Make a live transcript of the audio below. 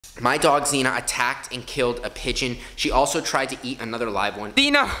My dog Xena attacked and killed a pigeon. She also tried to eat another live one.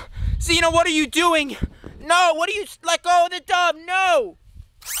 Xena, what are you doing? No, what are you, let go of the dove, no!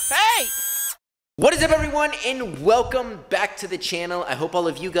 Hey! What is up, everyone, and welcome back to the channel. I hope all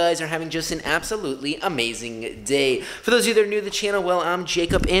of you guys are having just an absolutely amazing day. For those of you that are new to the channel, well, I'm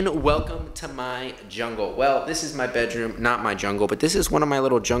Jacob, and welcome to my jungle. Well, this is my bedroom, not my jungle, but this is one of my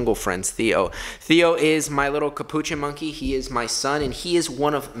little jungle friends, Theo. Theo is my little capuchin monkey. He is my son, and he is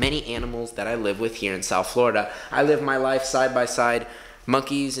one of many animals that I live with here in South Florida. I live my life side by side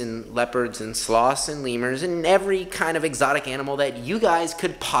monkeys and leopards and sloths and lemurs and every kind of exotic animal that you guys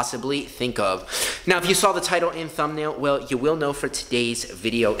could possibly think of. Now, if you saw the title and thumbnail, well, you will know for today's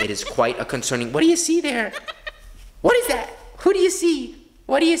video it is quite a concerning... What do you see there? What is that? Who do you see?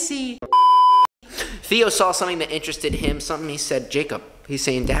 What do you see? Theo saw something that interested him, something he said, Jacob, he's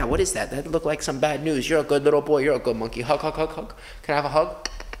saying, Dad, what is that? That looked like some bad news. You're a good little boy. You're a good monkey. Hug, hug, hug, hug. Can I have a hug?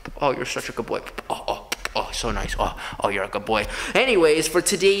 Oh, you're such a good boy. Oh, so nice. Oh, you're a good boy. Anyways, for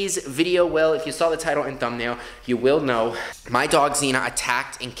today's video, well, if you saw the title and thumbnail, you will know my dog Xena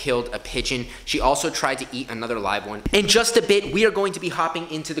attacked and killed a pigeon. She also tried to eat another live one. In just a bit, we are going to be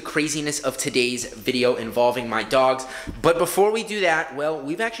hopping into the craziness of today's video involving my dogs. But before we do that, well,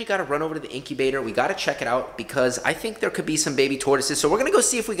 we've actually got to run over to the incubator. We got to check it out because I think there could be some baby tortoises. So we're going to go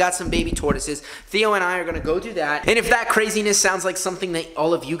see if we got some baby tortoises. Theo and I are going to go do that. And if that craziness sounds like something that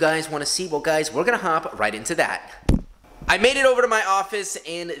all of you guys want to see, well, guys, we're going to hop right into that. I made it over to my office,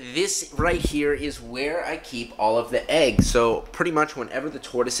 and this right here is where I keep all of the eggs. So pretty much whenever the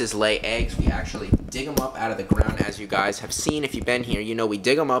tortoises lay eggs, we actually dig them up out of the ground. As you guys have seen, if you've been here, you know we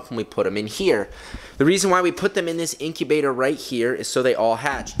dig them up and we put them in here. The reason why we put them in this incubator right here is so they all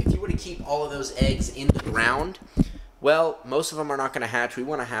hatch. If you were to keep all of those eggs in the ground, well, most of them are not going to hatch. We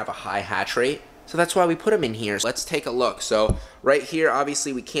want to have a high hatch rate. So that's why we put them in here. Let's take a look. So right here,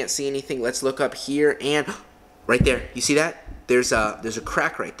 obviously we can't see anything. Let's look up here, and right there, you see that? There's a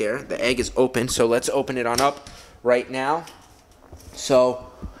crack right there. The egg is open, so let's open it on up right now.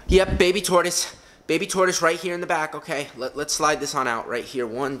 So, yep, baby tortoise right here in the back. Okay, let's slide this on out right here.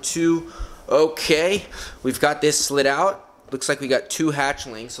 1, 2, okay. We've got this slid out. Looks like we got 2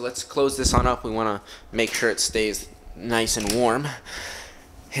 hatchlings, so let's close this on up. We want to make sure it stays nice and warm.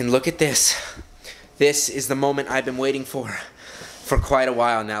 And look at this. This is the moment I've been waiting for quite a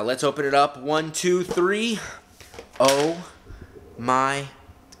while now. Let's open it up. 1, 2, 3. Oh my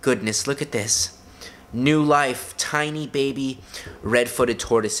goodness, look at this. New life, tiny baby red-footed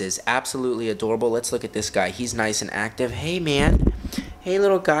tortoises. Absolutely adorable. Let's look at this guy. He's nice and active. Hey, man. Hey,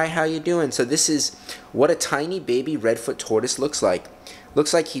 little guy, how you doing? So this is what a tiny baby redfoot tortoise looks like.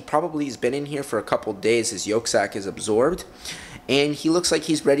 Looks like he probably has been in here for a couple days. His yolk sac is absorbed. And he looks like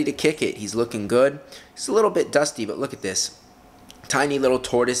he's ready to kick it. He's looking good. He's a little bit dusty, but look at this. Tiny little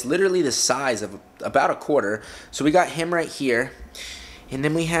tortoise, literally the size of about a quarter. So we got him right here. And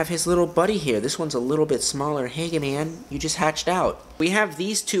then we have his little buddy here. This one's a little bit smaller. Hey, man, you just hatched out. We have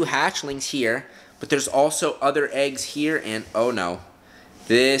these 2 hatchlings here, but there's also other eggs here. And oh no,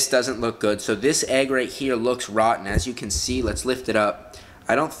 this doesn't look good. So this egg right here looks rotten. As you can see, let's lift it up.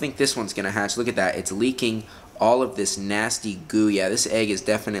 I don't think this one's gonna hatch. Look at that, it's leaking all of this nasty goo. Yeah, this egg is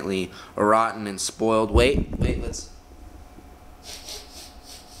definitely rotten and spoiled. Wait, let's...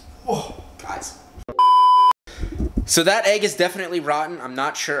 Oh, guys. So that egg is definitely rotten. I'm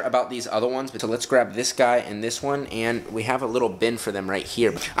not sure about these other ones, but so let's grab this guy and this one, and we have a little bin for them right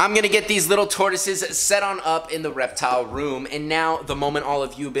here. I'm gonna get these little tortoises set on up in the reptile room, and now the moment all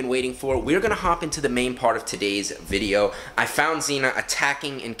of you have been waiting for, we're gonna hop into the main part of today's video. I found Xena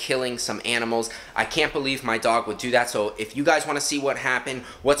attacking and killing some animals. I can't believe my dog would do that, so if you guys wanna see what happened,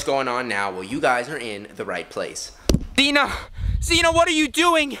 what's going on now, well, you guys are in the right place. Xena, what are you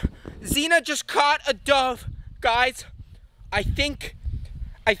doing? Xena just caught a dove. Guys, I think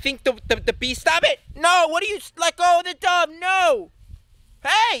the bee, stop it! No, what are you, let go of the dove, no!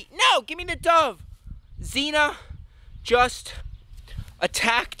 Hey, no, give me the dove! Xena just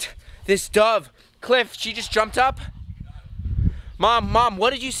attacked this dove. Cliff, she just jumped up. Mom, what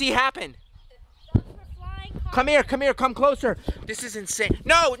did you see happen? Doves were flying. Come closer. This is insane.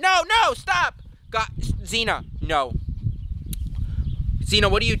 No, stop! Xena, no. Xena,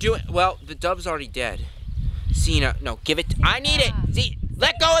 what are you doing? Well, the dove's already dead. Xena, no, give it. I need it.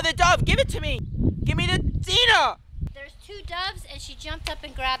 Let go of the dove. Give it to me. Give me the Xena. There's 2 doves, and she jumped up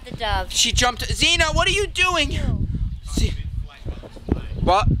and grabbed the dove. She jumped. Xena, what are you doing?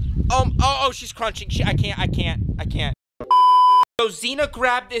 What? Oh, she's crunching. I can't. So Xena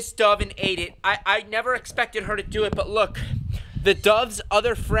grabbed this dove and ate it. I never expected her to do it, but look, the dove's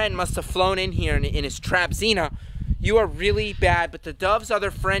other friend must have flown in here in his trap. Xena, you are really bad, but the dove's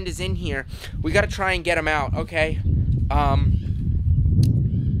other friend is in here. We gotta try and get him out, okay?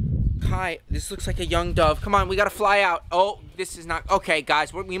 Kai, this looks like a young dove. Come on, we gotta fly out. Oh, this is not, okay,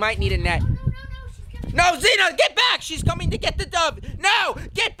 guys, we might need a net. No, Xena, get back! She's coming to get the dove. No,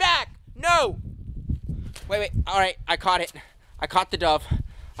 get back! No. Wait, all right, I caught it. I caught the dove.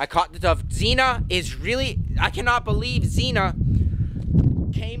 I caught the dove. Xena is really, I cannot believe Xena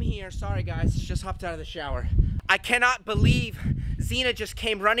came here. Sorry, guys, just hopped out of the shower. I cannot believe Xena just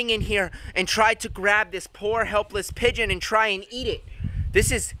came running in here and tried to grab this poor, helpless pigeon and try and eat it.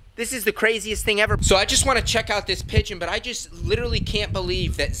 This is the craziest thing ever. So I just want to check out this pigeon, but I just literally can't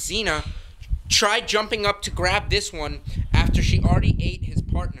believe that Xena tried jumping up to grab this one after she already ate his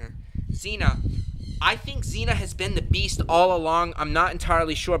partner. Xena, I think Xena has been the beast all along. I'm not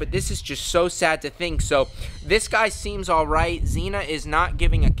entirely sure, but this is just so sad to think. So this guy seems all right. Xena is not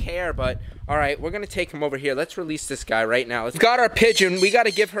giving a care, but all right, we're gonna take him over here. Let's release this guy right now. We've got our pigeon. We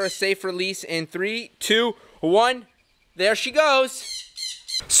gotta give her a safe release in 3, 2, 1. There she goes.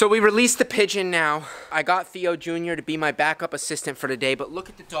 So we released the pigeon now. I got Theo Jr. to be my backup assistant for today, but look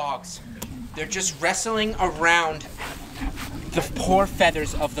at the dogs. They're just wrestling around the poor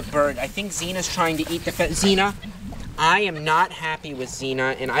feathers of the bird. I think Xena's trying to eat the Xena, I am not happy with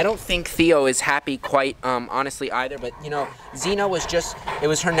Xena, and I don't think Theo is happy quite honestly either, but you know, Xena was just, it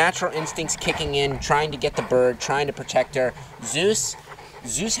was her natural instincts kicking in, trying to get the bird, trying to protect her. Zeus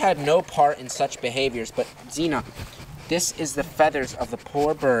had no part in such behaviors, but Xena, this is the feathers of the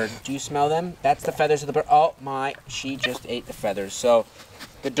poor bird. Do you smell them? That's the feathers of the bird. Oh my, she just ate the feathers. So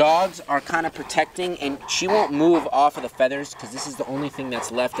the dogs are kind of protecting, and she won't move off of the feathers because this is the only thing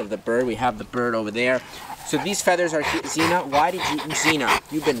that's left of the bird. We have the bird over there. So these feathers are here. Xena, why did you eat Xena?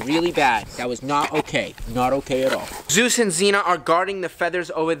 You've been really bad. That was not okay. Not okay at all. Zeus and Xena are guarding the feathers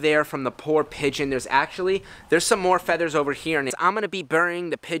over there from the poor pigeon. There's some more feathers over here, and I'm going to be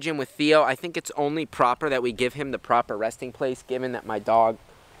burying the pigeon with Theo. I think it's only proper that we give him the proper resting place, given that my dog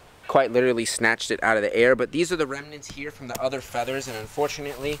quite literally snatched it out of the air. But these are the remnants here from the other feathers, and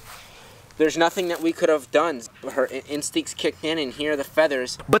unfortunately there's nothing that we could have done. Her instincts kicked in, and here are the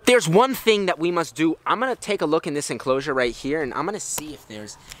feathers. But there's one thing that we must do. I'm gonna take a look in this enclosure right here, and I'm gonna see if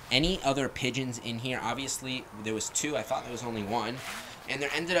there's any other pigeons in here. Obviously there was 2. I thought there was only 1. And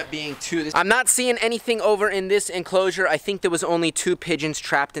there ended up being 2. I'm not seeing anything over in this enclosure. I think there was only 2 pigeons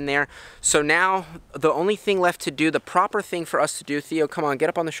trapped in there. So now the only thing left to do, the proper thing for us to do, Theo, come on, get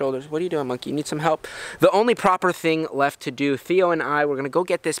up on the shoulders. What are you doing, monkey? You need some help? The only proper thing left to do, Theo and I, we're gonna go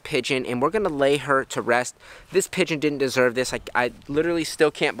get this pigeon and we're gonna lay her to rest. This pigeon didn't deserve this. I literally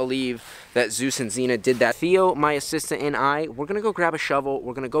still can't believe that Zeus and Xena did that. Theo, my assistant, and I, we're gonna go grab a shovel.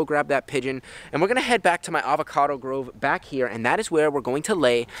 We're gonna go grab that pigeon, and we're gonna head back to my avocado grove back here, and that is where we're going to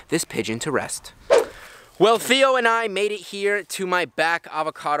lay this pigeon to rest. Well, Theo and I made it here to my back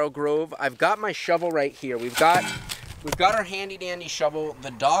avocado grove. I've got my shovel right here. We've got our handy dandy shovel.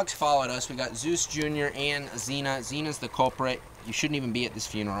 The dogs followed us. We got Zeus Jr. and Xena. Xena's the culprit. You shouldn't even be at this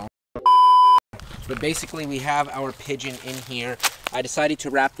funeral. But basically we have our pigeon in here. I decided to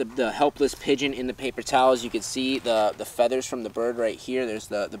wrap the helpless pigeon in the paper towels. You can see the feathers from the bird right here. There's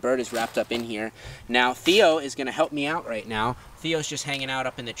the bird is wrapped up in here. Now Theo is gonna help me out right now. Theo's just hanging out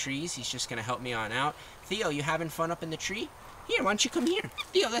up in the trees. He's just gonna help me on out. Theo, you having fun up in the tree? Here, why don't you come here?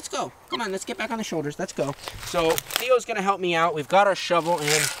 Theo, let's go. Come on, let's get back on the shoulders. Let's go. So Theo's gonna help me out. We've got our shovel,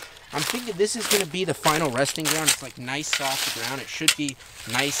 and I'm thinking this is going to be the final resting ground. It's like nice soft ground. It should be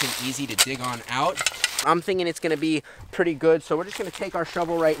nice and easy to dig on out. I'm thinking it's going to be pretty good. So we're just going to take our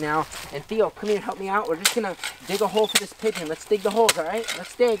shovel right now. And Theo, come here, help me out. We're just going to dig a hole for this pigeon. Let's dig the holes, all right?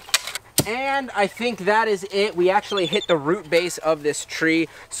 Let's dig. And I think that is it. We actually hit the root base of this tree.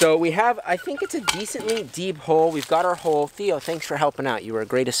 So we have, I think it's a decently deep hole. We've got our hole. Theo, thanks for helping out. You were a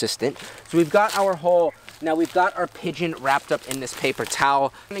great assistant. So we've got our hole. Now we've got our pigeon wrapped up in this paper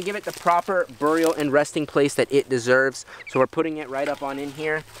towel. I'm gonna give it the proper burial and resting place that it deserves. So we're putting it right up on in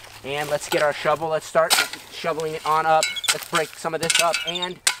here. And let's get our shovel. Let's start shoveling it on up. Let's break some of this up.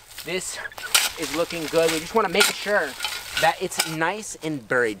 And this is looking good. We just wanna make sure that it's nice and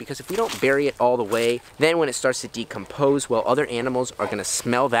buried, because if we don't bury it all the way, then when it starts to decompose, well, other animals are gonna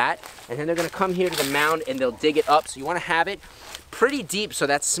smell that, and then they're gonna come here to the mound and they'll dig it up. So you wanna have it pretty deep so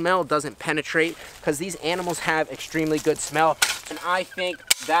that smell doesn't penetrate, because these animals have extremely good smell, and I think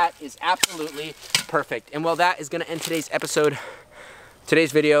that is absolutely perfect. And well, that is gonna end today's episode.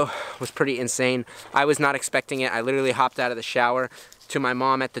 Today's video was pretty insane. I was not expecting it. I literally hopped out of the shower, to my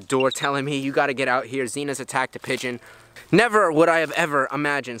mom at the door telling me, you gotta get out here, Zena's attacked a pigeon. Never would I have ever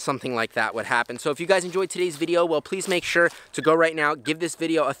imagined something like that would happen. So if you guys enjoyed today's video, well, please make sure to go right now, give this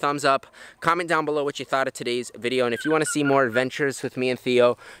video a thumbs up, comment down below what you thought of today's video, and if you want to see more adventures with me and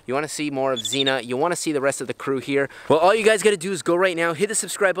Theo, you want to see more of Zena, you want to see the rest of the crew here, well, all you guys got to do is go right now, hit the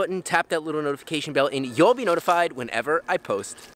subscribe button, tap that little notification bell, and you'll be notified whenever I post.